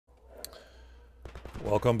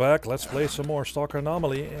Welcome back. Let's play some more STALKER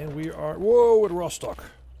Anomaly, and we are... Whoa, with Rostok.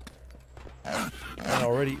 And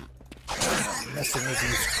already messing with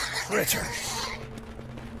these critters.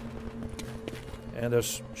 And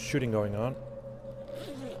there's shooting going on.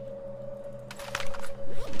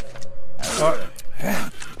 Oh,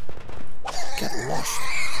 get lost.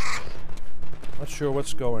 Not sure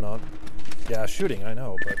what's going on. Yeah, shooting, I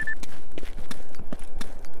know, but...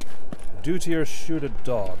 Duty or shoot a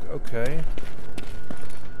dog. Okay.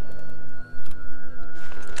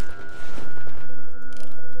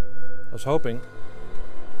 I was hoping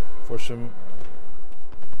for some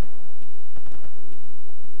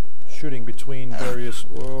shooting between various...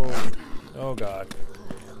 Whoa. Oh god.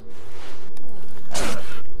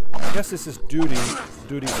 I guess this is duty.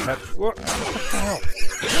 Duty's head. What the hell?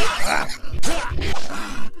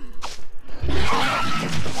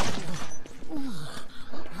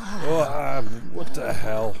 Oh, what the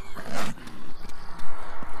hell?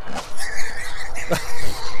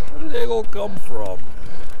 Where did they all come from?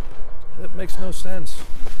 That makes no sense.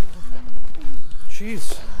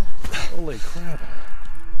 Jeez. Holy crap.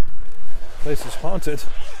 Place is haunted.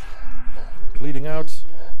 Bleeding out.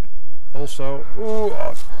 Also. Ooh,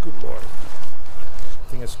 oh, good lord.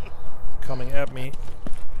 Thing is coming at me.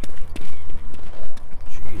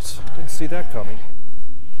 Jeez. Didn't see that coming.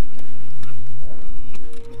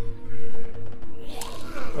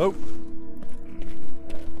 Oh.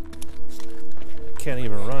 Can't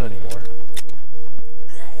even run anymore.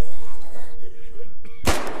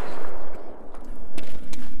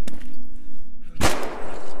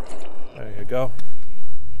 There you go.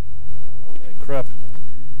 Holy crap.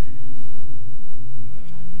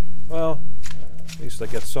 Well, at least I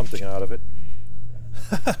get something out of it.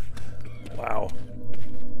 Wow.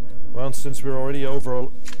 Well, since we're already over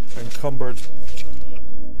encumbered,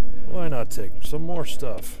 why not take some more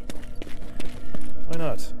stuff? Why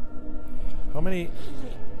not? How many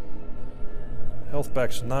health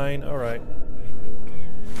packs? 9. Alright.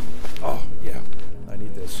 Oh, yeah. I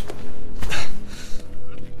need this.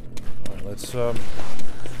 Alright, let's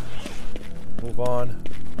move on.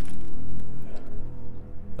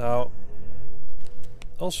 Now,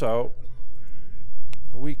 also,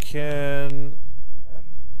 we can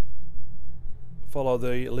follow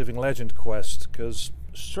the Living Legend quest, because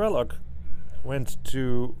Strelok went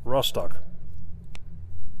to Rostok.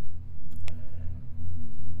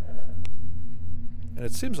 And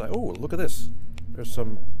it seems like, oh, look at this. There's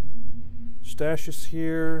some stashes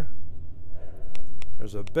here.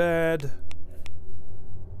 There's a bed.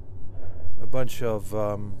 A bunch of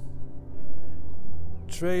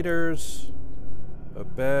traders. A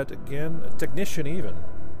bed again. A technician even.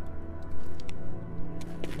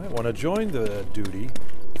 Might want to join the duty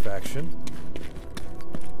faction.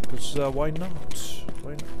 Because why not?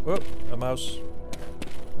 Why not? Oh, a mouse.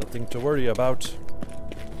 Nothing to worry about.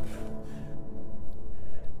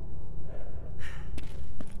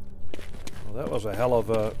 Well, that was a hell of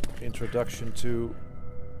a introduction to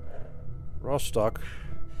Rostok.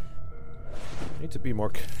 Need to be more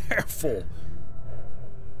careful.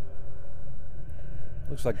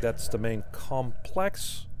 Looks like that's the main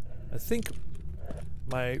complex. I think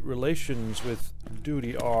my relations with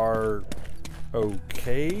duty are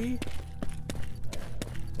okay.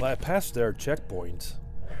 Well, I passed their checkpoint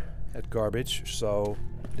at Garbage, so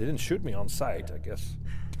they didn't shoot me on sight, I guess.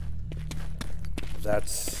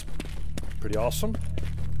 That's pretty awesome.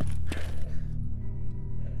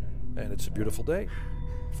 And it's a beautiful day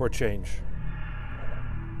for a change.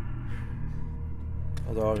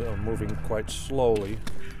 Although I'm moving quite slowly,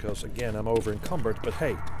 because again I'm over encumbered, but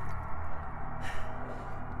hey,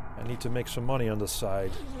 I need to make some money on the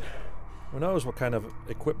side. Who knows what kind of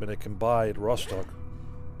equipment I can buy at Rostok.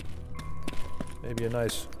 Maybe a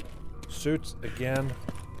nice suit again,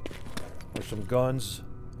 or some guns,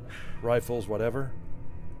 rifles, whatever.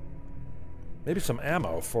 Maybe some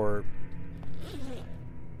ammo for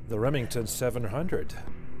the Remington 700,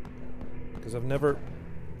 because I've never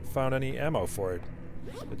found any ammo for it.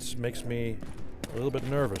 It makes me a little bit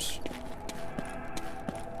nervous.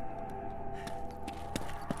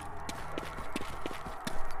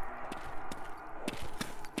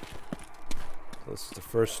 This is the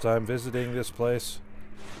first time visiting this place.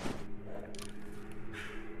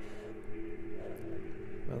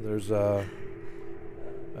 Well, there's a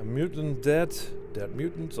mutant dead. Dead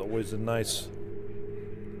mutant's always a nice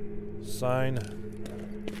sign,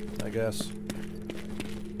 I guess.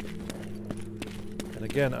 And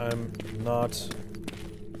again, I'm not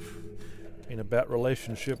in a bad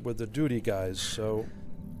relationship with the duty guys, so...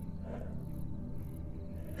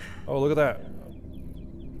 Oh, look at that.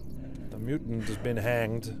 The mutant has been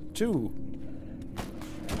hanged. 2.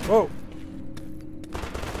 Whoa!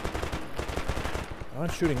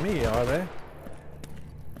 Aren't shooting me, are they?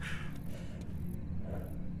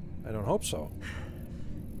 I don't hope so.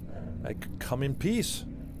 I could come in peace.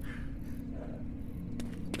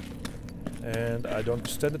 And I don't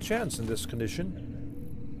stand a chance in this condition.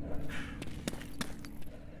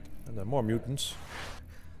 And there are more mutants.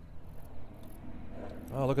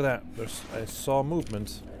 Oh, look at that. I saw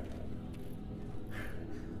movement.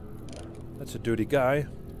 That's a duty guy.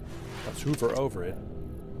 Let's hoover over it.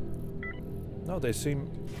 No, they seem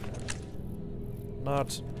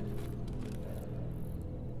not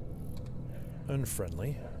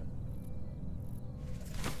unfriendly.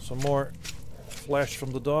 Some more flesh from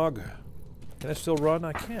the dog. Can I still run?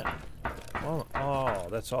 I can't. Oh,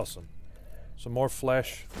 that's awesome. Some more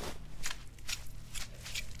flesh.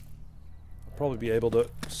 I'll probably be able to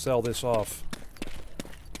sell this off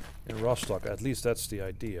in Rostok. At least that's the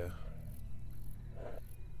idea.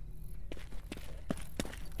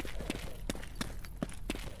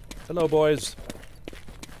 Hello, boys.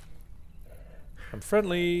 I'm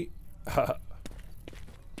friendly.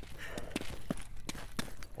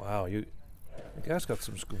 Wow, you guys got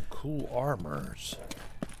some cool armors.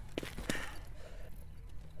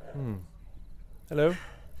 Hello.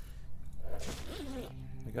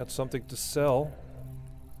 I got something to sell.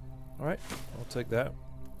 Alright, I'll take that.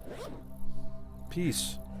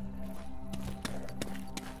 Peace.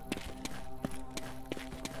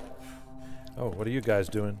 Oh, what are you guys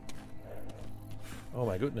doing? Oh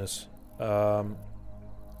my goodness.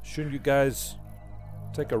 Shouldn't you guys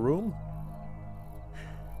take a room?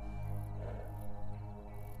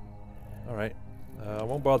 Alright. I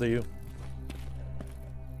won't bother you.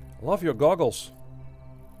 Love your goggles.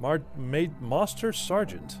 Master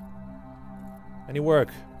Sergeant. Any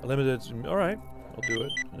work? A limited... Alright. I'll do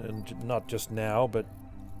it. And not just now, but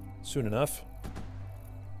soon enough.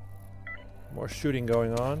 More shooting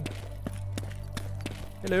going on.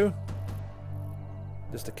 Hello.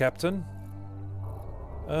 This the captain.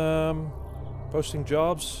 Posting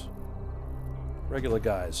jobs. Regular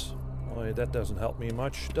guys. Well, that doesn't help me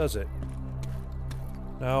much, does it?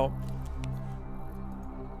 Now,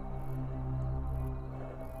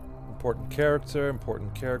 important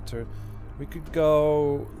character. We could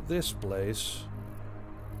go this place.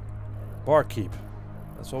 Barkeep.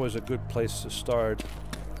 That's always a good place to start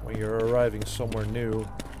when you're arriving somewhere new.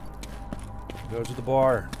 Go to the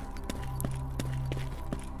bar.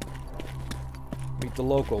 Meet the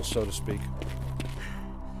locals, so to speak.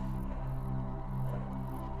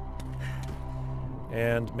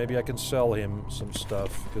 And maybe I can sell him some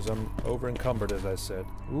stuff, because I'm over encumbered, as I said.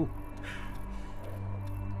 Ooh.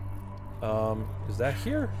 Is that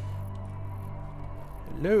here?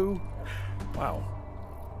 Hello? Wow.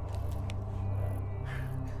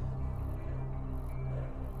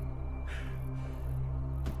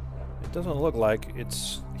 It doesn't look like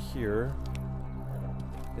it's here.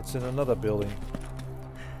 It's in another building.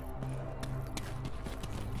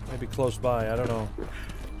 Maybe close by, I don't know.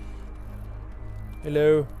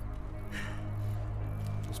 Hello.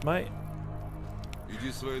 Is my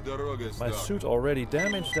suit already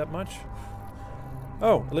damaged that much?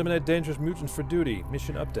 Oh, eliminate dangerous mutants for duty.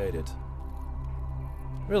 Mission updated.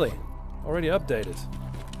 Really? Already updated?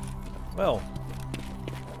 Well,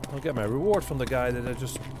 I'll get my reward from the guy that I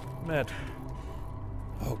just met.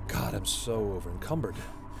 Oh god, I'm so over encumbered.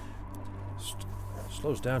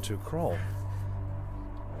 Slows down to a crawl.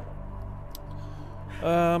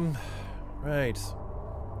 Right.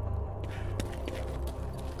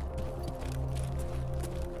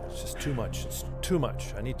 It's just too much. It's too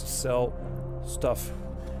much. I need to sell stuff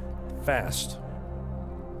fast.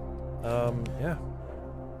 Yeah.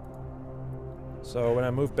 So when I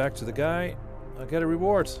move back to the guy, I'll get a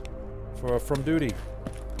reward from duty.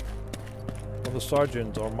 From the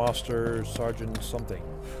sergeant or master sergeant something.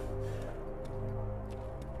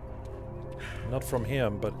 Not from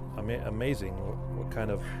him, but amazing what kind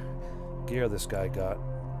of gear this guy got.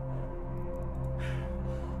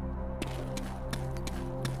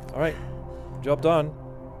 Alright, job done.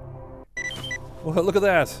 Well, look at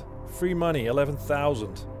that! Free money,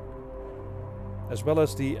 11,000. As well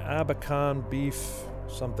as the Abakan beef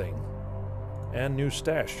something. And new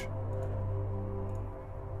stash.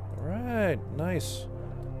 Alright, nice.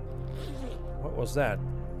 What was that?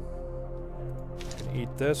 Can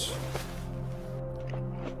eat this.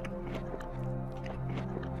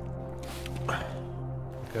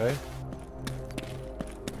 Okay.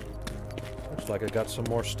 Looks like I got some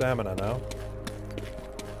more stamina now.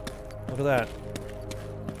 Look at that.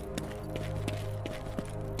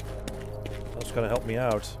 That's gonna help me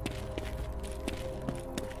out.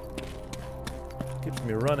 Keeps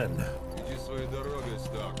me running. Иди своей дорогой,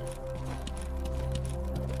 Старк.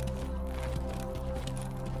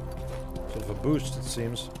 Sort of a boost, it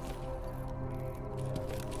seems.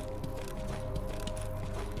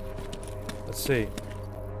 Let's see.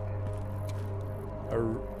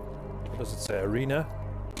 What does it say? Arena?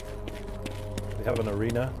 We have an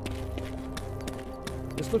arena.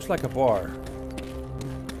 This looks like a bar.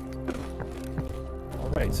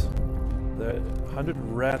 Alright. The 100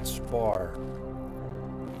 Rats bar.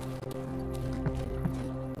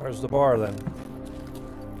 Where's the bar then?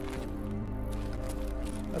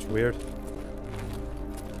 That's weird.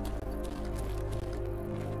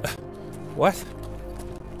 What?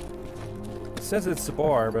 It says it's a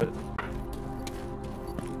bar, but...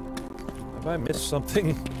 Have I missed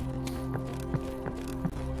something?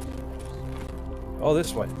 Oh,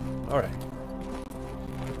 this way. Alright.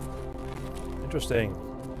 Interesting.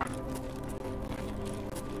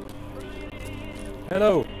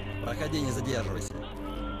 Hello! Проходи, не задерживайся.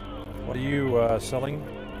 What are you selling?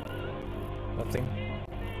 Nothing.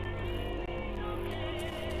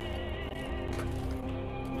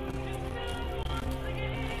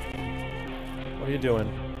 What are you doing?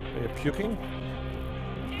 Are you puking?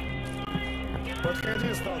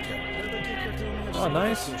 Подходи, сталкер. Для таких, как ты, у меня Oh,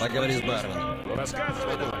 nice. Поговори с барменом.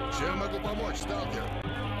 Рассказывай давай. Чем могу помочь, сталкер?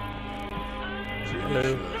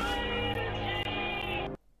 Hello.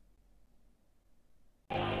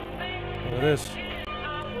 Look at this.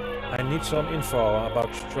 I need some info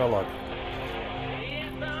about Strelok.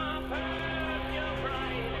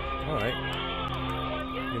 Alright.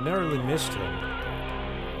 You narrowly missed him.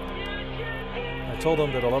 I told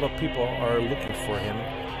him that a lot of people are looking for him,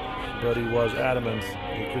 but he was adamant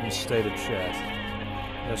he couldn't stay to chat.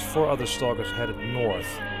 There's 4 other stalkers headed north.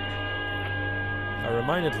 I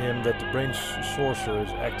reminded him that the brain sorcerer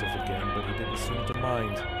is active again, but he didn't seem to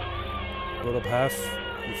mind. Brought up half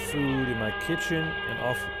the food in my kitchen, and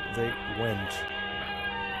off they went.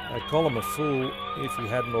 I'd call him a fool if he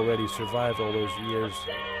hadn't already survived all those years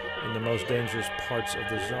in the most dangerous parts of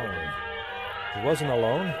the zone. He wasn't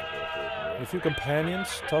alone. A few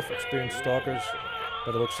companions, tough, experienced stalkers,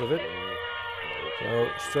 by the looks of it. So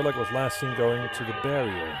Strelok was last seen going to the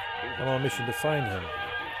barrier. I'm on a mission to find him.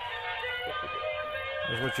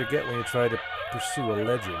 That's what you get when you try to pursue a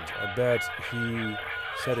legend. I bet he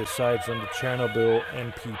set his sights on the Chernobyl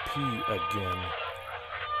NPP again.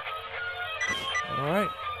 Alright.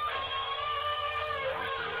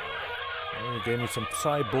 Well, he gave me some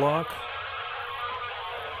side block.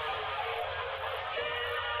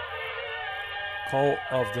 Call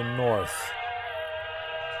of the North.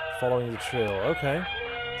 Following the trail. Okay.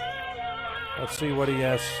 Let's see what he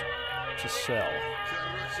has to sell.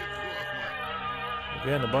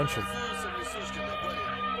 Again, a bunch of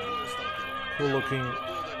cool looking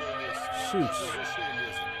suits.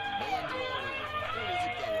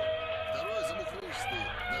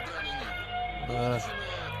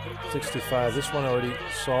 65. This one I already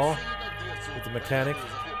saw with the mechanic.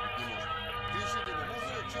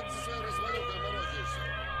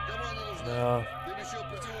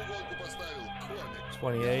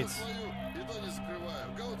 28.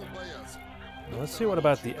 Now let's see what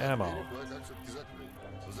about the ammo.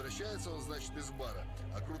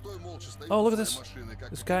 Oh, look at this.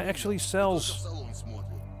 This guy actually sells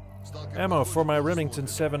ammo for my Remington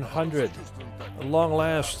 700. At long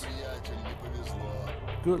last.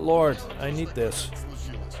 Good lord, I need this.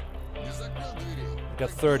 I got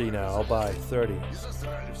 30 now, I'll buy 30.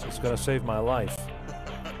 It's gonna save my life.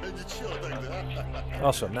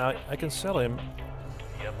 Awesome, now I can sell him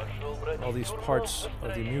all these parts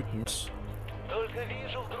of the mutants.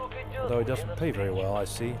 Although it doesn't pay very well, I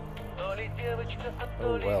see.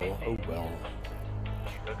 Oh well, oh well.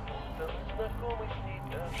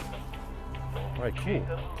 Alright, cool,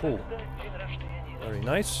 cool. Very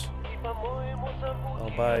nice.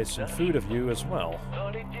 I'll buy some food of you as well.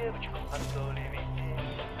 Oh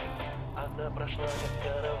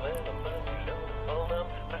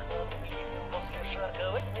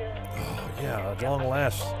yeah, at long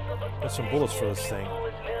last, got some bullets for this thing.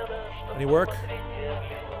 Any work?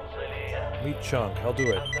 Meat chunk, I'll do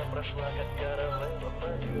it.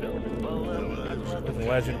 Living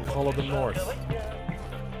legend, Call of the North.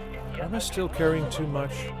 Am I still carrying too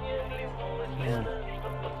much?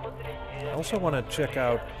 I also want to check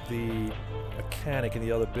out the mechanic in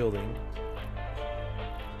the other building.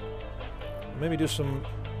 Maybe do some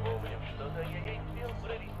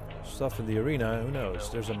stuff in the arena, who knows?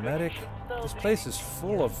 There's a medic. This place is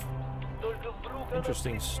full of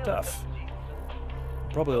interesting stuff.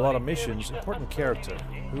 Probably a lot of missions. Important character.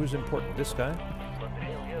 Who's important? This guy?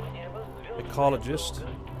 Ecologist.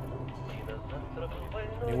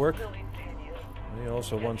 Any work? He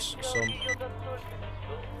also wants some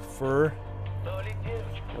fur.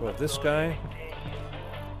 What about this guy?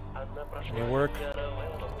 Any work?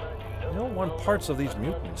 I don't want parts of these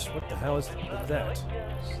mutants. What the hell is that?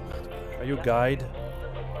 Are you a guide?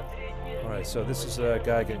 Alright, so this is a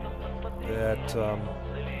guy that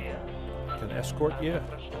can escort you.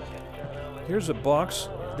 Here's a box.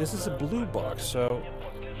 This is a blue box, so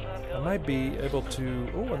I might be able to...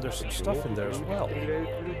 Oh, and there's some stuff in there as well.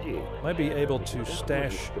 Might be able to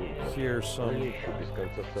stash here some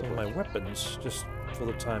of my weapons, just for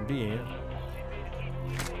the time being.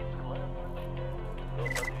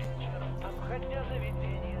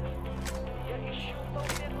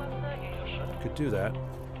 Could do that,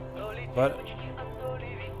 but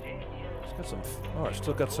it's got some. Oh, I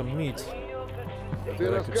still got some meat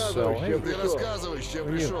that I could sell. Hey, Ты рассказывай, с чем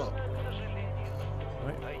Who are you? пришел.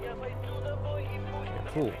 right. Yeah,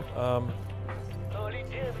 cool.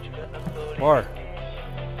 Bar.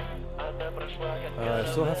 I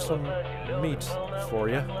still have some meat for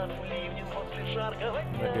you.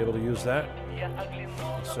 Might be able to use that.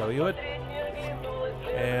 Sell you it.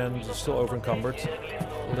 And still over encumbered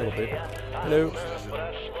a little bit. Hello.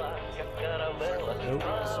 Nope.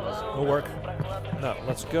 No work. Now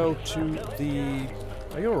let's go to the.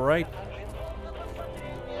 Are you alright?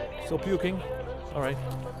 Still puking? Alright.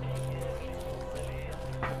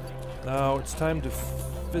 Now it's time to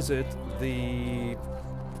visit the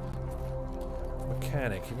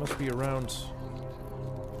mechanic. He must be around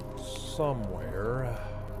somewhere.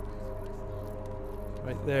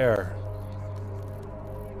 Right there.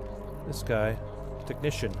 This guy.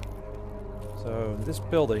 Technician. So, in this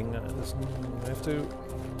building, we have to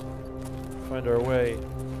find our way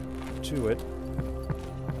to it.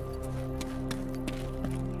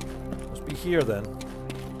 Must be here then.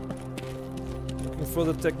 Looking for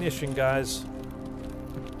the technician, guys.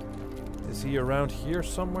 Is he around here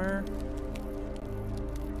somewhere?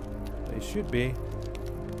 They should be.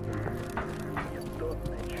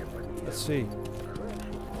 Let's see.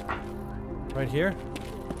 Right here?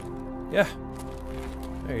 Yeah.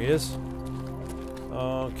 There he is.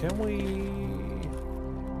 Can we...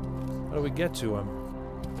 How do we get to him?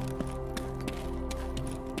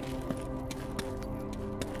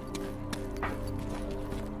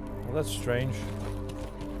 Well, that's strange.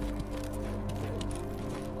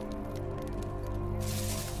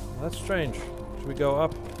 That's strange. Should we go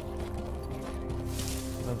up?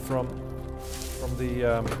 And from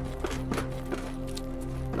the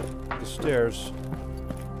stairs.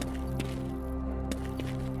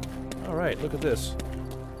 Alright, look at this.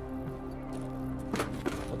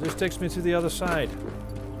 Well, this takes me to the other side.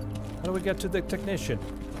 How do we get to the technician?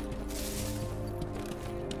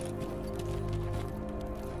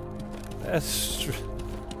 That's...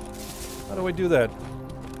 How do we do that?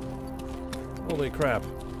 Holy crap.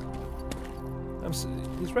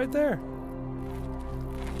 He's right there.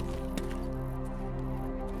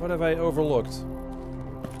 What have I overlooked?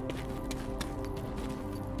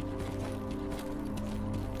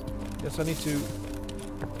 Guess I need to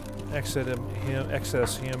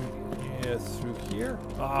access him through here.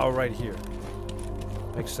 Oh, right here.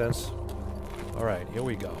 Makes sense. Alright, here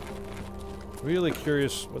we go. Really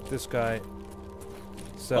curious what this guy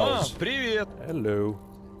sells. Привет! Hello.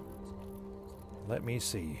 Let me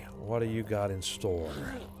see. What do you got in store?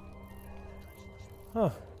 Huh.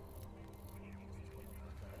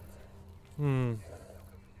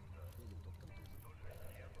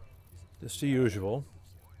 Just the usual.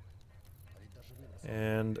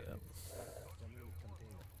 And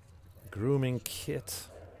grooming kit.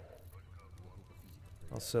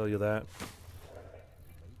 I'll sell you that.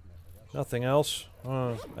 Nothing else.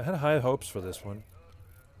 I had high hopes for this one.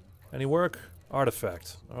 Any work?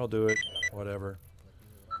 Artifact. I'll do it. Whatever.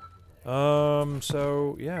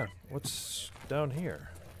 So yeah, what's down here?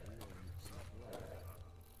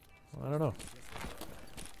 I don't know.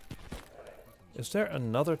 Is there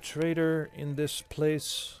another trader in this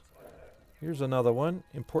place? Here's another one.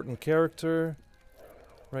 Important character.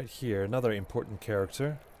 Right here, another important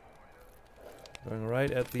character. Going right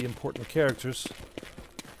at the important characters.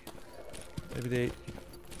 Maybe they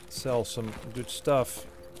sell some good stuff.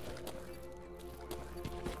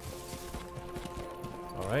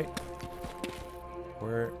 Alright.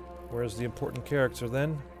 Where's the important character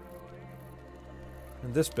then?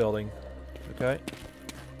 In this building. Okay.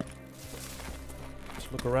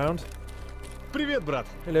 Let's look around. Привет, брат!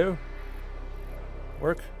 Hello.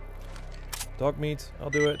 Work. Dog meat. I'll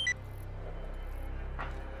do it.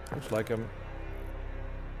 Looks like I'm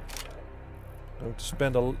going to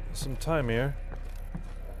spend some time here.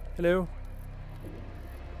 Hello.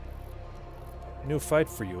 New fight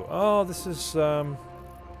for you. Oh, this is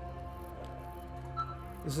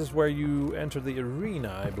where you enter the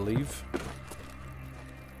arena, I believe.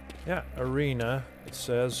 Yeah, arena, it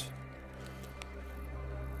says.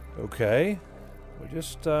 Okay. We're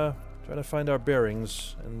just trying to find our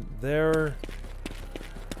bearings. And there's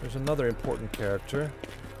another important character.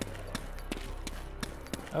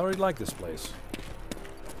 I already like this place.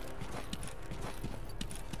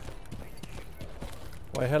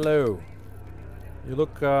 Why, hello. You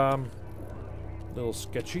look a little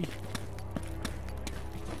sketchy.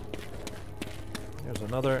 Here's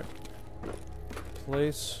another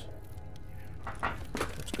place.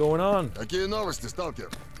 What's going on? Какие новости,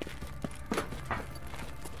 сталкер?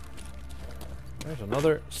 There's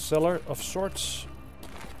another cellar of sorts.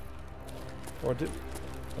 Or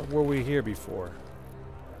were we here before?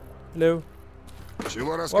 Hello.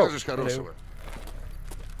 Чего расскажешь Hello. хорошего?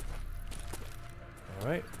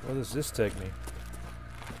 Alright, where does this take me?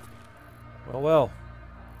 Well.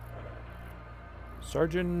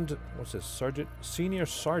 Sergeant... What's this? Sergeant... Senior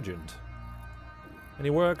Sergeant. Any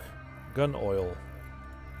work? Gun oil.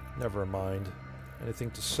 Never mind.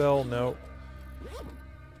 Anything to sell? No.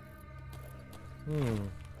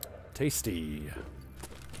 Tasty.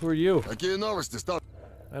 Who are you? Какие новости, сталкер?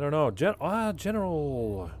 I don't know.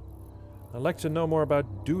 General. I'd like to know more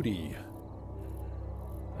about duty.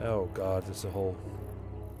 Oh god, there's a whole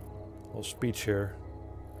speech here.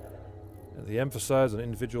 And the emphasis on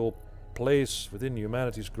individual place within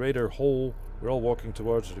humanity's greater whole. We're all walking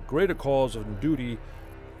towards the greater cause of duty.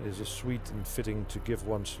 It is a sweet and fitting to give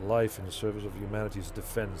one's life in the service of humanity's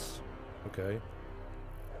defense. Okay.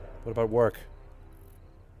 What about work?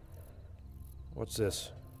 What's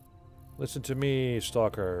this? Listen to me,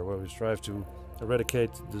 Stalker. Where we strive to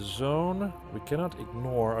eradicate the zone, we cannot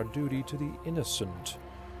ignore our duty to the innocent.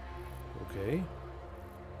 Okay.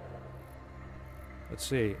 Let's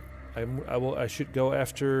see. I should go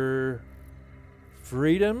after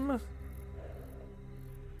freedom.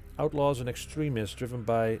 Outlaws and extremists driven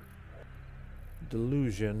by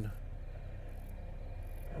delusion.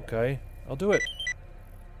 Okay, I'll do it.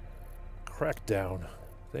 Crackdown.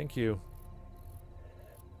 Thank you.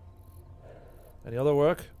 Any other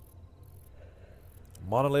work?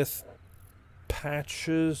 Monolith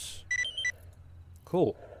patches.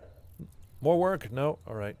 Cool. More work? No?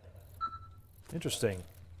 Alright. Interesting.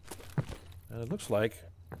 And it looks like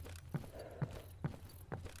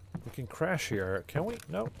we can crash here. Can we?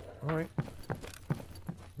 No. Alright.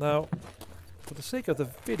 Now, for the sake of the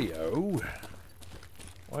video,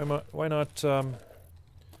 why not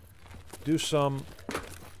do some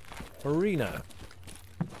arena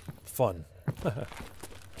fun?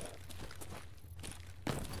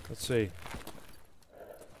 Let's see.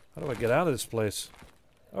 How do I get out of this place?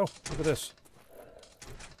 Oh, look at this.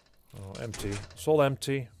 Oh, empty. It's all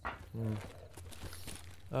empty.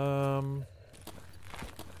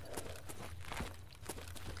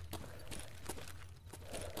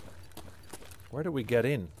 Where do we get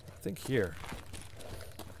in? I think here.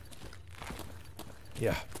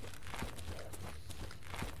 Yeah.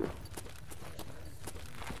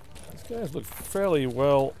 These guys look fairly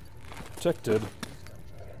well protected.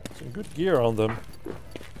 Some good gear on them.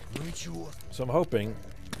 So I'm hoping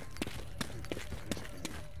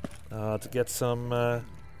to get some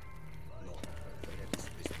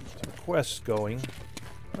quests going.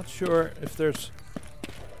 Not sure if there's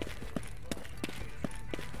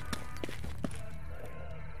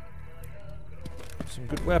some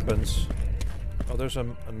good weapons. Oh, there's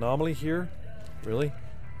an anomaly here? Really?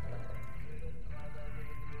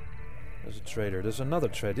 There's a trader. There's another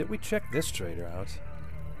trader. Did we check this trader out?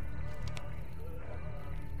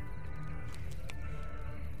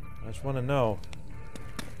 I just want to know.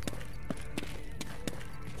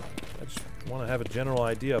 I just want to have a general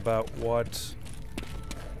idea about what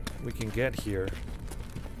we can get here.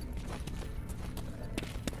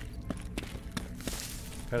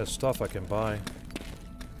 What kind of stuff I can buy.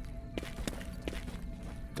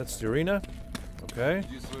 That's the arena. Okay.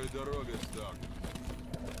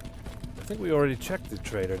 I think we already checked the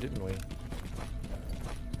trader, didn't we?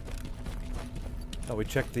 Oh, we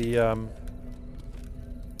checked the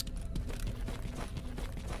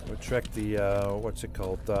we checked the what's it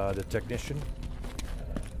called? The technician.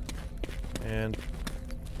 And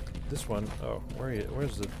this one, oh,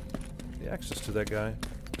 where's the access to that guy?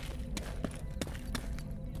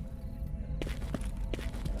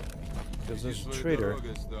 Because there's a trader.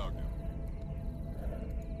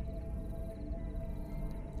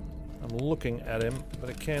 I'm looking at him, but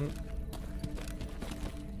I can't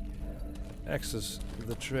access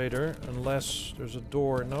the trader unless there's a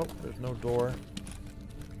door. Nope, there's no door.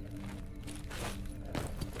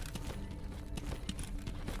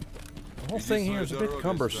 whole thing here is a bit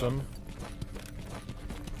cumbersome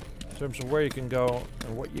in terms of where you can go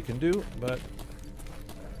and what you can do, but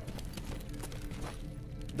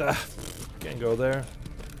can't go there.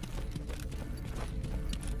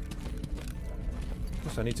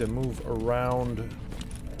 Guess I need to move around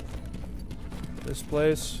this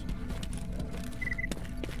place.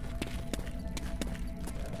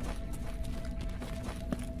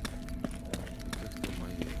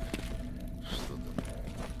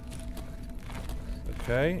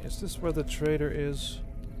 Okay, is this where the trader is?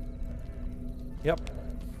 Yep.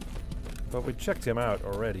 But we checked him out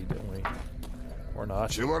already, didn't we? Or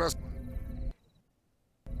not?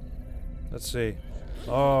 Let's see.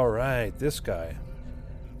 Alright, this guy.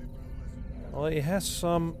 Well, he has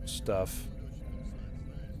some stuff.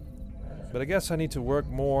 But I guess I need to work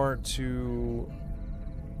more to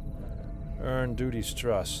earn Duty's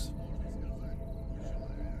trust.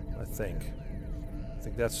 I think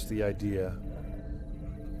that's the idea.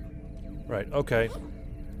 Right, okay.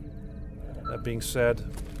 That being said,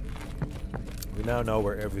 we now know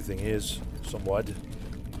where everything is, somewhat. And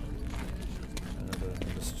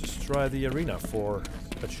let's just try the arena for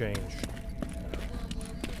a change.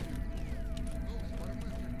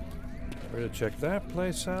 We're gonna check that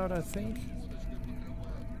place out, I think.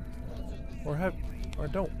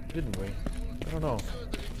 Didn't we? I don't know.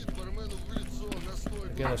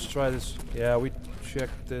 Again, let's try this. Yeah, we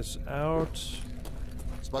checked this out.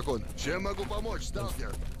 Спокойно. Чем могу помочь,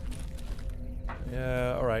 сталкер?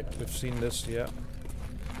 Yeah, alright, we've seen this, yeah.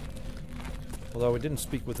 Although we didn't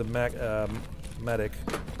speak with the medic,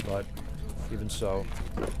 but even so.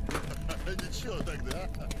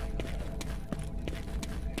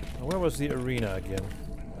 Now, where was the arena again?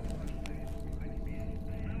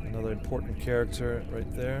 Another important character right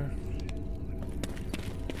there.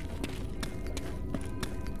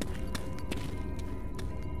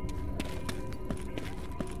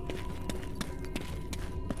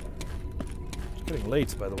 Getting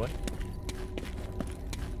late, by the way.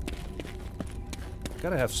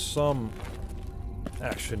 Gotta have some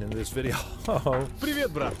action in this video.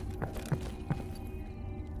 Привет, брат.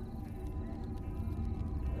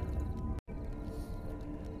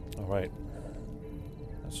 Alright.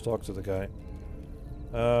 Let's talk to the guy.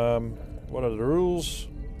 What are the rules?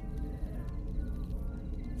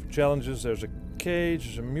 For challenges, there's a cage,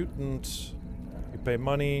 there's a mutant. You pay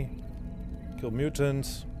money. Kill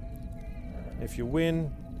mutants. If you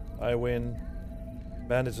win, I win.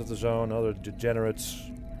 Bandits of the zone, other degenerates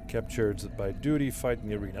captured by Duty, fight in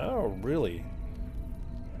the arena. Oh, really?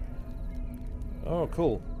 Oh,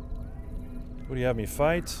 cool. What do you have me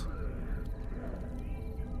fight?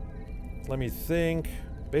 Let me think.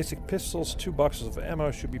 Basic pistols, 2 boxes of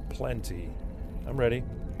ammo should be plenty. I'm ready.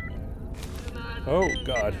 Oh,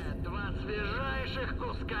 God.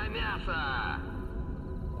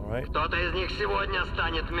 Alright. Кто-то из них сегодня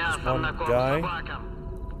станет мясом на корм собакам.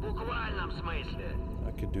 В буквальном смысле.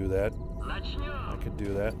 I could do that. Начнем. I could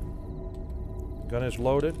do that. Gun is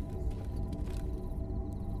loaded.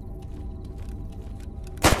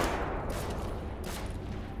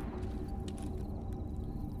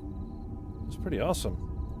 It's pretty awesome.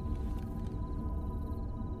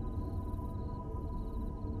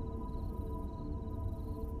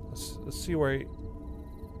 Let's see where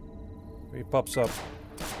he pops up.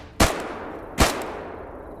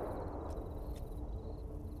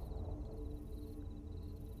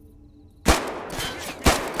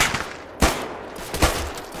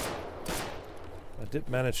 I did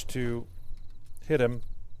manage to hit him.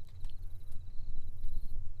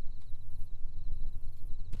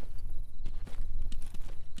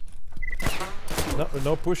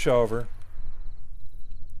 No pushover.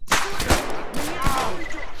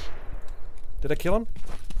 Did I kill him?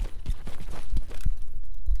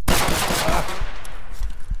 Ah.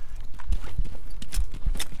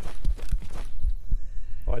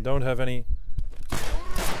 Oh, I don't have any.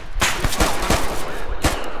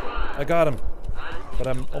 I got him, but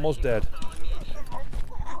I'm almost dead.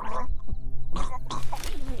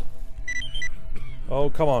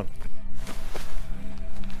 Oh, come on.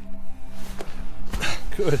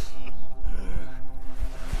 Good.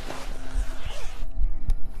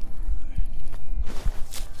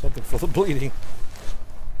 Something for the bleeding.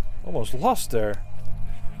 Almost lost there.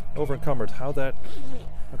 Over encumbered. How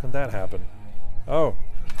can that happen? Oh.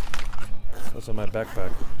 That's on my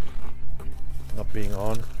backpack. Not being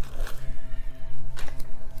on.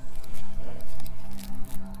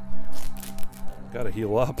 Gotta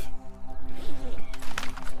heal up.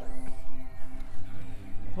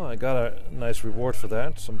 Well, I got a nice reward for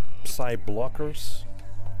that. Some psi blockers.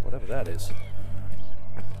 Whatever that is.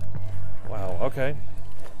 Wow, okay.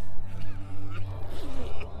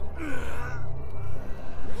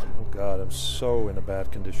 Oh god, I'm so in a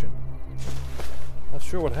bad condition. Not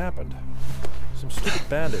sure what happened. Some stupid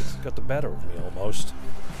bandits got the better of me almost.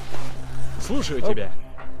 Слушаю тебя.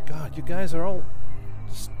 God, you guys are all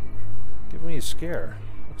just giving me a scare.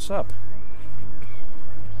 What's up?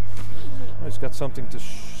 Oh, he's got something to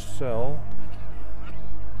sell.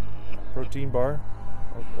 Protein bar.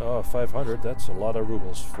 Oh, 500. That's a lot of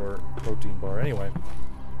rubles for a protein bar. Anyway.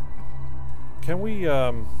 Can we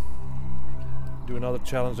do another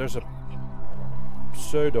challenge? There's a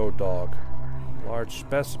pseudo dog. Large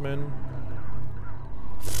specimen.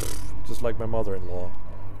 Just like my mother-in-law.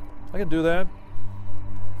 I can do that.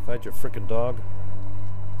 Fight your frickin' dog.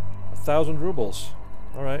 1,000 rubles.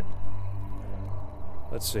 Alright.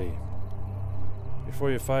 Let's see.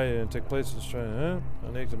 Before you fight and take place, I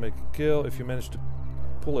need to make a kill. If you manage to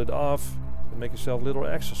pull it off, and make yourself a little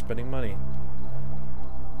extra spending money.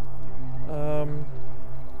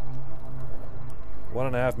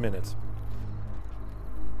 1.5 minutes.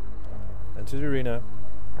 Enter the arena.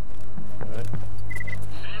 Alright.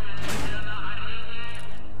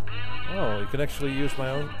 Oh, you can actually use my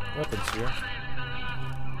own weapons here.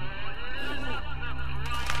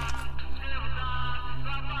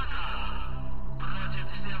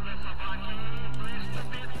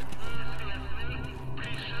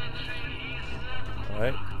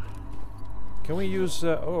 Alright. Can we use...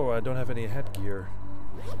 oh, I don't have any headgear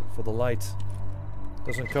for the light.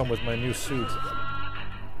 Doesn't come with my new suit.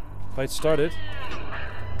 Fight started.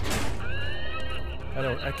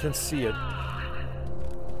 I can see it.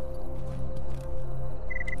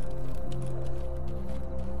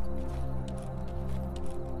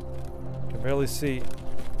 Can barely see.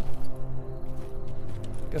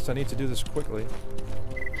 Guess I need to do this quickly.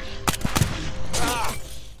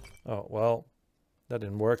 Oh, well, that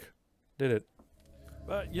didn't work, did it?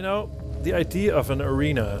 But, you know, the idea of an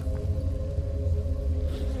arena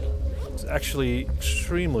is actually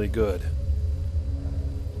extremely good.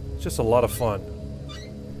 It's just a lot of fun.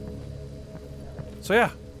 So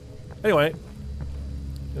yeah, anyway,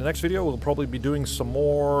 in the next video we'll probably be doing some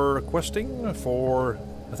more questing for,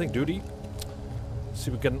 I think, duty.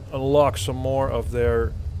 See if we can unlock some more of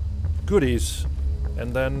their goodies.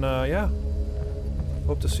 And then, yeah,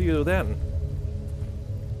 hope to see you then.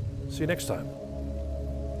 See you next time.